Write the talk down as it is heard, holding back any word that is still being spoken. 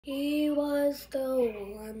He was the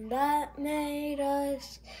one that made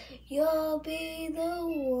us. You'll be the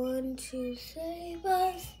one to save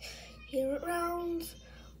us. Here it rounds.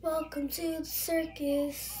 Welcome to the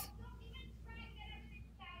circus.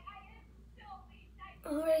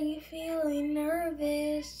 Are you feeling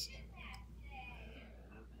nervous?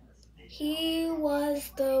 He was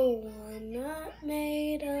the one that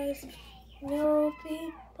made us. You'll be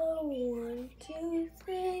the one to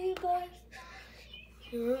save us.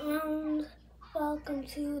 Here it rounds. Welcome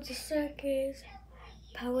to the circus.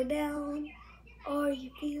 Power down. Are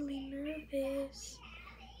you feeling nervous?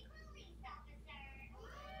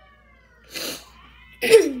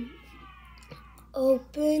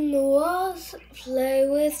 Open the walls, play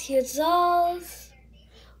with your dolls.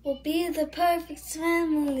 We'll be the perfect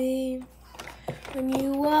family. When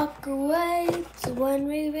you walk away, it's when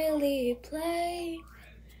we really play.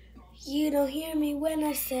 You don't hear me when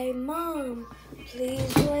I say, Mom,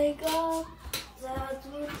 please wake up. That's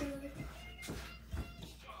what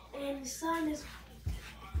and the sun is.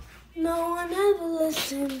 No one ever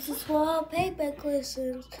listens. This wallpaper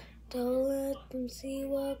glistens. Don't let them see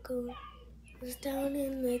what goes down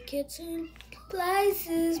in the kitchen.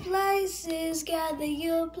 Places, places, gather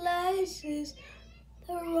your places.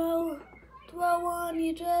 Throw on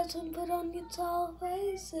your dress and put on your tall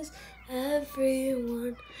faces.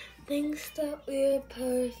 Everyone thinks that we're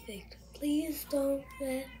perfect. Please don't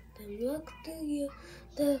let them look through you.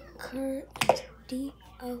 The curtains.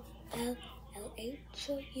 D-O-L-L-H-O-U-S-E.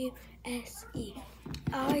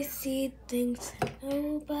 I see things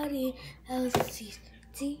nobody else sees.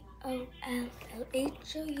 D-O-L-L-H-O-U-S-E.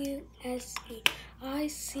 I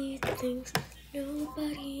see things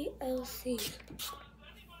nobody else sees.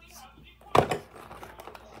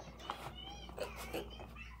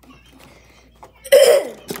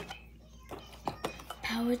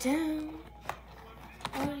 Power down.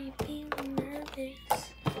 Are you feeling nervous?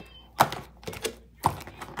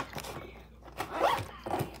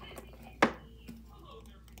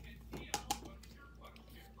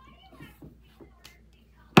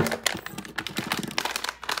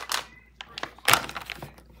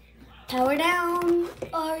 Power down.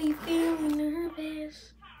 Are you feeling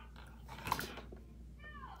nervous?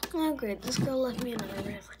 Oh, great. This girl left me another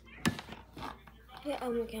risk. Yeah,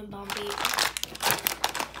 I'm looking bumpy.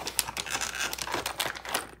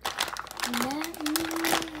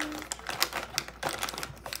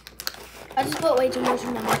 I just put way too much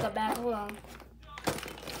in my makeup bag. Hold on.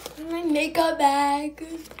 My makeup bag.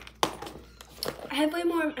 I have way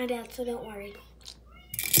more in my dad, so don't worry.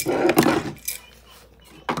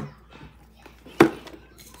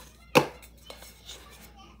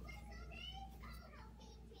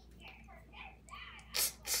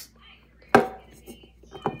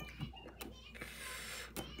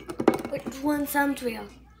 Which one sounds real?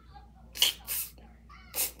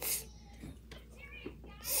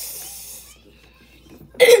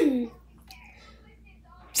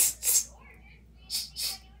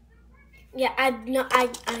 Yeah, I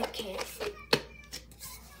can't.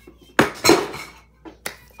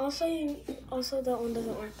 Also that one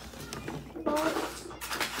doesn't work. But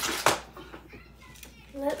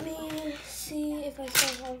let me see if I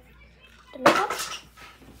still have the makeup.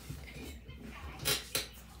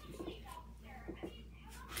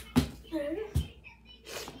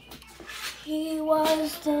 He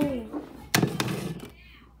was the.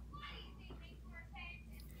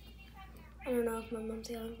 I don't know if my mom's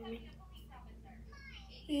yelling for me.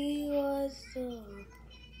 He was the.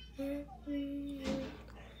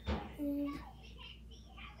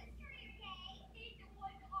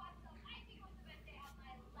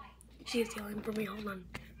 She's yelling for me. Hold on.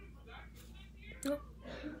 Nope.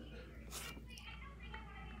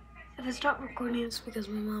 If I stop recording, it's because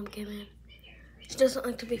my mom came in. She doesn't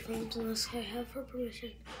like to be filmed unless I have her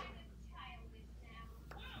permission.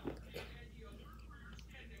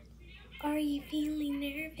 Are you feeling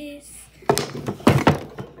nervous?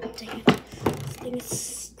 Dang it. This thing is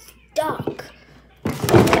stuck.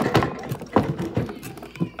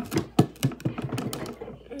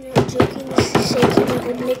 I'm not joking, this is shaking like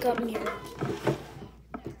a makeup mirror.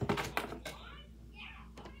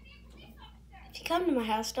 If you come to my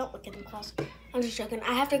house, don't look at them close. I'm just joking.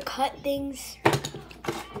 I have to cut things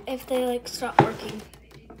if they like stop working.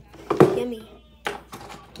 Yummy.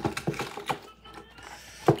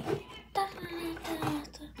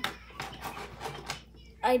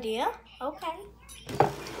 Idea? Okay.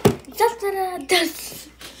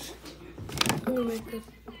 I'm gonna make a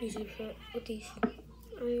easy fit with these.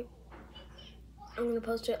 I'm gonna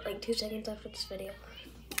post it like 2 seconds after this video.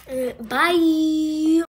 Bye!